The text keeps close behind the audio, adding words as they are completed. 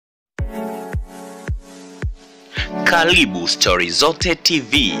Karibu Story Zote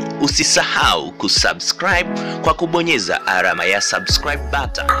TV. Usisahau kusubscribe kwa kubonyeza alama ya subscribe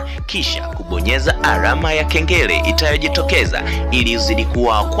button, kisha kubonyeza alama ya kengele itayojitokeza ili uzidi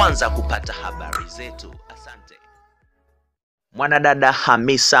kuwa kwanza kupata habari zetu. Asante. Mwanadada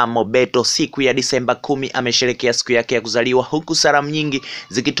Hamisa Mobeto siku ya Disemba 10 amesherehekea siku yake ya kuzaliwa, huku salamu nyingi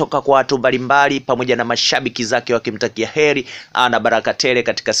zikitoka kwa watu mbalimbali pamoja na mashabiki zake wakimtakia heri na baraka tele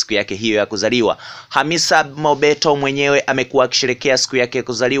katika siku yake hiyo ya kuzaliwa. Hamisa Mobeto mwenyewe amekuwa akisherehekea siku yake ya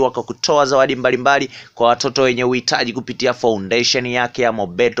kuzaliwa kwa kutoa zawadi mbalimbali kwa watoto wenye uhitaji kupitia foundation yake ya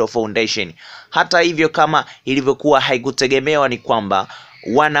Mobeto Foundation. Hata hivyo, kama ilivyokuwa haikutegemewa, ni kwamba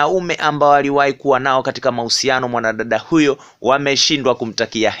wanaume ambao waliwahi kuwa nao katika mahusiano mwanadada huyo wameshindwa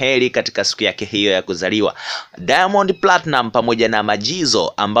kumtakia heri katika siku yake hiyo ya kuzaliwa. Platnumz pamoja na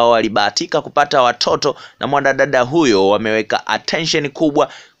Majizo ambao walibahatika kupata watoto na mwanadada huyo wameweka attention kubwa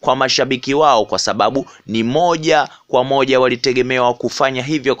kwa mashabiki wao, kwa sababu ni moja kwa moja walitegemewa kufanya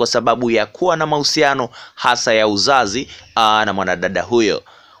hivyo kwa sababu ya kuwa na mahusiano hasa ya uzazi na mwanadada huyo.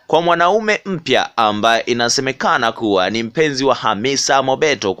 Kwa mwanaume mpya ambaye inasemekana kuwa ni mpenzi wa Hamisa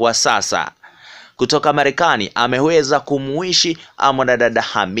Mobeto kwa sasa kutoka Marekani, ameweza kumuishi mwanadada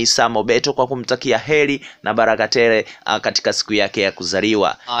Hamisa Mobeto kwa kumtakia heri na baraka tele katika siku yake ya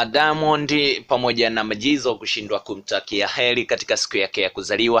kuzaliwa. Diamond pamoja na Majizo kushindwa kumtakia heri katika siku yake ya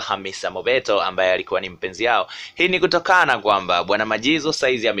kuzaliwa Hamisa Mobeto ambaye alikuwa ni mpenzi yao. Hii ni kutokana kwamba bwana Majizo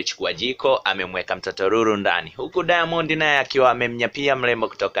saizi amechukua jiko, amemweka mtoto ruru ndani, huku Diamond naye akiwa amemnyapia mrembo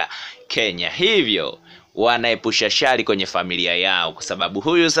kutoka Kenya. Hivyo wanaepusha shari kwenye familia yao, kwa sababu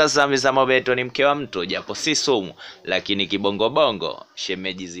huyu sasa Hamisa Mobeto ni mke wa mtu, japo si sumu, lakini kibongo bongo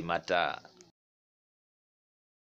shemeji zimata.